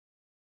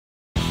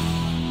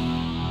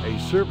a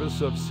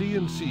service of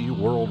CNC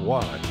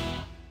Worldwide.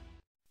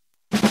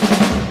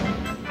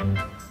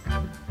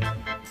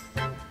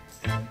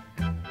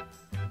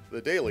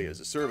 The Daily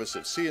is a service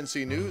of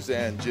CNC News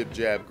and Jib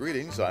Jab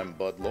Greetings. I'm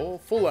Bud Lowell.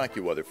 Full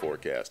AccuWeather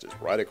forecast is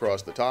right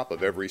across the top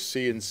of every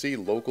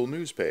CNC local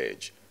news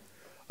page.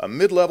 A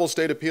mid-level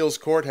state appeals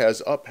court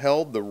has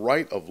upheld the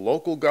right of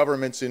local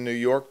governments in New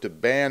York to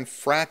ban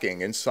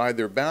fracking inside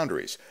their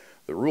boundaries.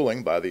 The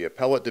ruling by the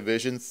Appellate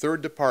Division,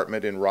 3rd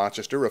Department in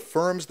Rochester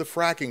affirms the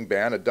fracking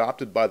ban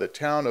adopted by the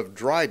town of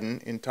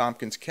Dryden in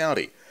Tompkins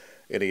County.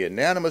 In a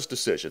unanimous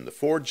decision, the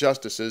 4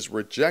 justices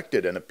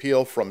rejected an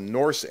appeal from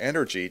Norse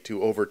Energy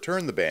to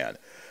overturn the ban.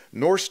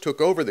 Norse took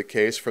over the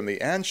case from the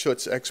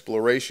Anschutz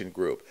Exploration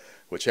Group,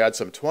 which had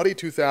some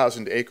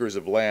 22,000 acres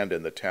of land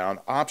in the town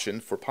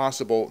optioned for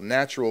possible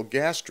natural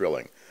gas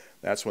drilling.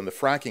 That's when the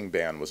fracking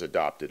ban was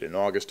adopted in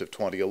August of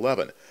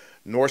 2011.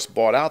 Norse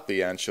bought out the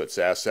Anschutz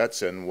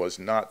assets and was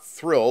not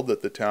thrilled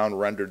that the town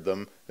rendered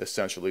them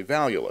essentially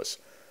valueless.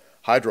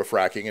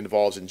 Hydrofracking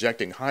involves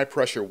injecting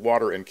high-pressure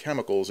water and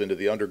chemicals into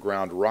the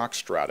underground rock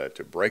strata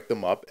to break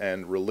them up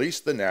and release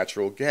the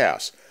natural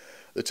gas.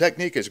 The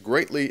technique has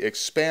greatly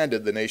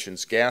expanded the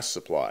nation's gas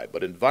supply,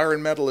 but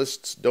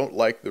environmentalists don't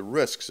like the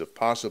risks of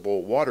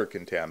possible water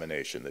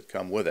contamination that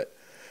come with it.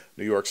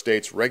 New York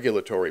State's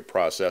regulatory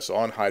process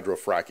on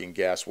hydrofracking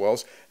gas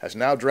wells has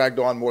now dragged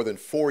on more than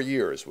 4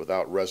 years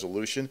without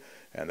resolution,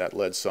 and that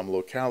led some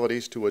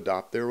localities to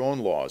adopt their own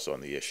laws on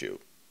the issue.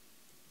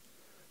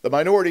 The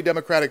minority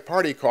Democratic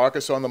Party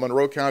caucus on the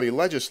Monroe County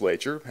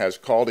Legislature has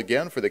called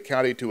again for the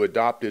county to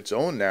adopt its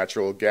own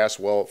natural gas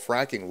well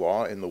fracking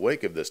law in the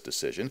wake of this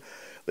decision.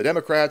 The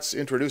Democrats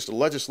introduced a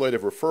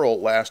legislative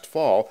referral last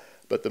fall,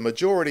 but the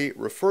majority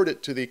referred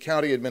it to the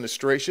county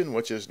administration,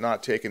 which has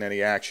not taken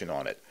any action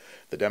on it.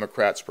 The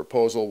Democrats'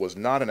 proposal was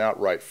not an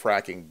outright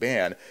fracking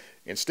ban.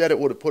 Instead, it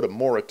would have put a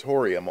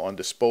moratorium on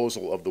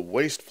disposal of the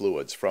waste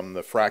fluids from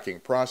the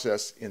fracking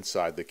process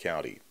inside the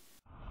county.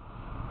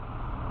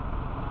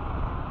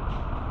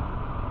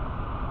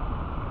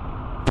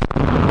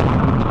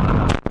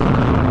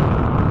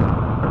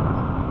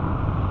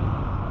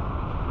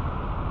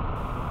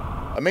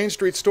 A Main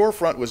Street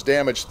storefront was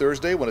damaged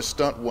Thursday when a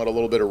stunt went a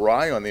little bit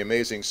awry on the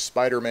Amazing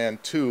Spider-Man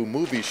 2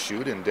 movie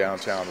shoot in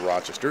downtown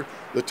Rochester.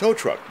 The tow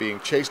truck,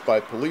 being chased by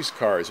police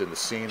cars in the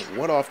scene,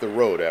 went off the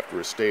road after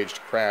a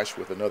staged crash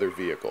with another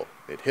vehicle.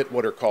 It hit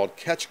what are called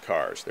catch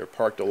cars. They're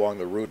parked along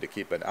the route to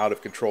keep an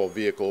out-of-control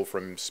vehicle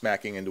from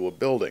smacking into a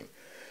building.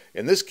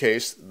 In this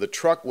case, the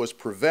truck was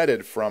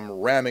prevented from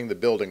ramming the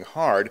building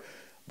hard,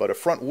 but a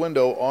front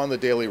window on the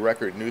Daily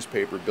Record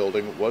newspaper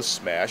building was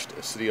smashed.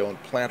 A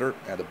city-owned planter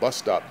and a bus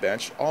stop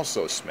bench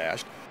also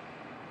smashed.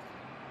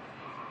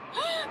 They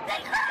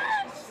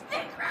crashed!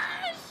 They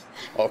crashed!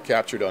 All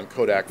captured on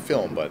Kodak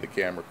film by the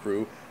camera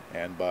crew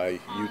and by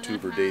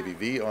YouTuber Davey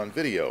V on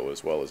video,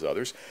 as well as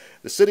others.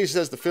 The city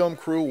says the film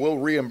crew will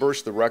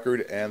reimburse the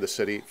Record and the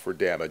city for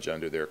damage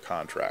under their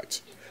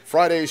contracts.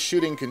 Friday's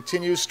shooting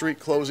continues. Street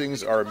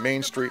closings are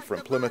Main Street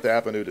from Plymouth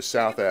Avenue to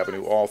South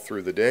Avenue all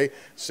through the day.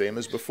 Same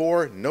as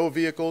before, no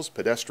vehicles,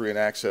 pedestrian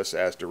access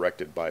as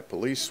directed by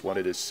police when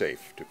it is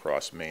safe to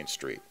cross Main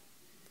Street.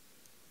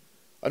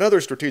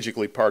 Another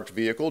strategically parked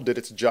vehicle did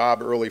its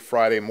job early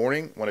Friday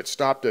morning when it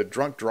stopped a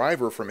drunk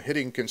driver from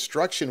hitting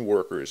construction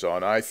workers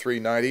on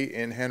I-390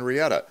 in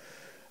Henrietta.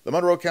 The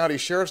Monroe County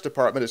Sheriff's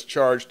Department has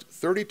charged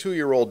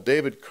 32-year-old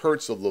David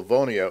Kurtz of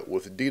Livonia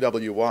with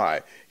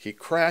DWI. He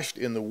crashed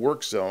in the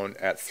work zone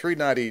at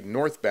 390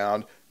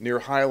 northbound near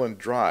Highland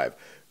Drive.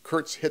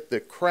 Kurtz hit the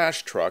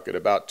crash truck at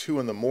about 2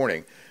 in the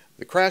morning.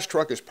 The crash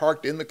truck is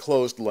parked in the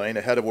closed lane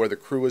ahead of where the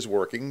crew is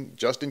working,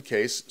 just in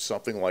case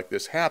something like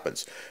this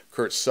happens.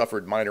 Kurtz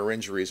suffered minor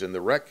injuries in the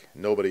wreck.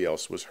 Nobody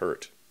else was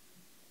hurt.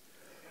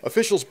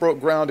 Officials broke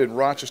ground in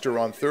Rochester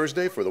on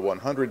Thursday for the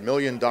 $100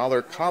 million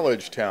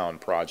College Town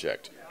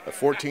project, a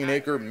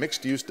 14-acre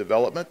mixed-use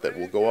development that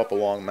will go up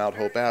along Mount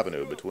Hope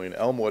Avenue between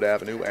Elmwood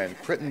Avenue and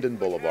Crittenden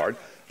Boulevard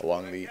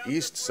along the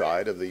east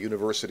side of the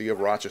University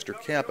of Rochester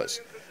campus.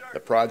 The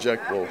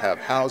project will have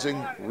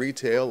housing,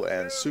 retail,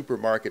 and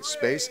supermarket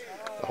space,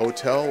 a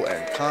hotel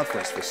and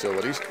conference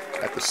facilities.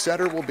 At the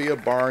center will be a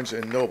Barnes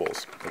 &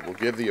 Nobles. It will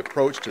give the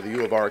approach to the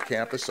U of R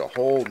campus a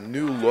whole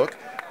new look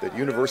that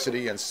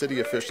university and city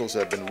officials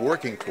have been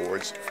working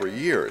towards for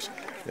years.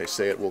 They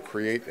say it will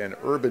create an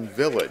urban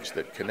village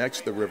that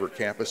connects the River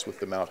campus with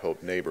the Mount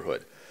Hope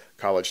neighborhood.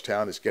 College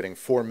Town is getting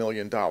 $4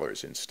 million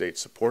in state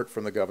support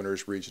from the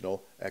Governor's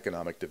Regional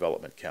Economic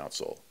Development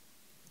Council.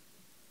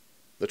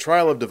 The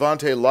trial of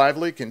Devontae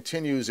Lively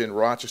continues in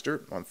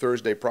Rochester. On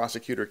Thursday,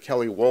 prosecutor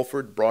Kelly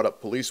Wolford brought up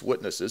police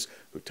witnesses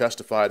who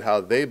testified how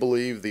they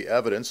believe the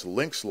evidence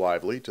links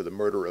Lively to the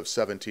murder of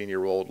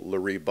 17-year-old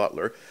Laree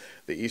Butler.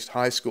 The East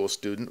High School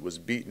student was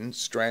beaten,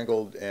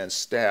 strangled, and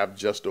stabbed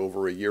just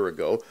over a year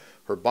ago.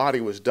 Her body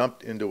was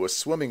dumped into a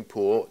swimming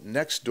pool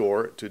next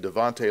door to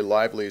Devontae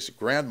Lively's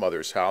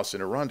grandmother's house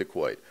in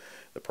Irondequoit.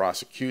 The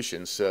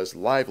prosecution says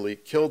Lively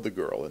killed the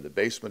girl in the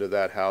basement of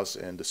that house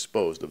and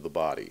disposed of the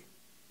body.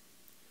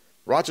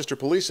 Rochester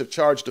police have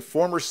charged a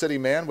former city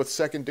man with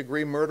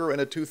second-degree murder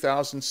in a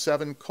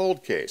 2007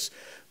 cold case.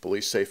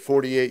 Police say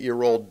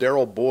 48-year-old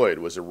Darrell Boyd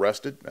was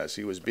arrested as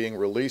he was being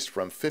released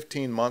from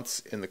 15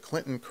 months in the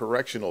Clinton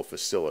Correctional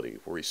Facility,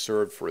 where he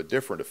served for a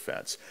different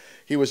offense.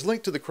 He was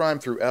linked to the crime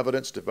through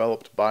evidence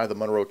developed by the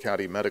Monroe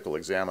County Medical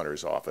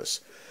Examiner's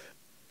Office.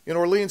 In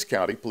Orleans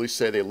County, police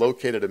say they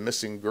located a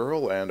missing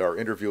girl and are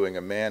interviewing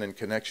a man in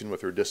connection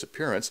with her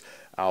disappearance.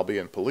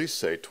 Albion police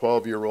say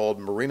 12-year-old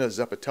Marina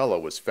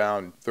Zepatella was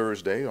found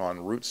Thursday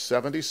on Route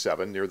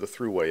 77 near the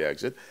Thruway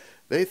exit.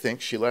 They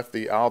think she left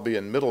the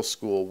Albion Middle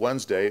School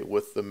Wednesday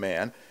with the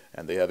man,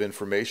 and they have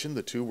information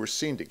the two were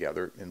seen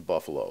together in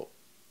Buffalo.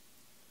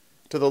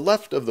 To the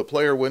left of the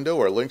player window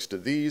are links to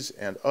these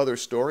and other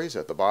stories.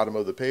 At the bottom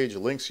of the page,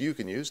 links you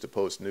can use to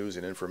post news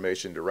and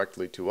information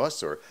directly to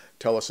us or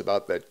tell us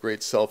about that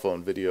great cell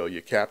phone video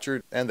you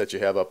captured and that you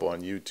have up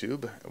on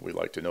YouTube. We'd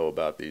like to know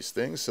about these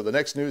things. So the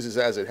next news is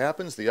as it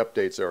happens. The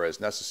updates are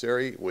as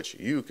necessary, which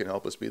you can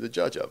help us be the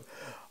judge of.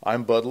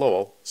 I'm Bud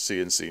Lowell,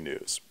 CNC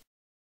News.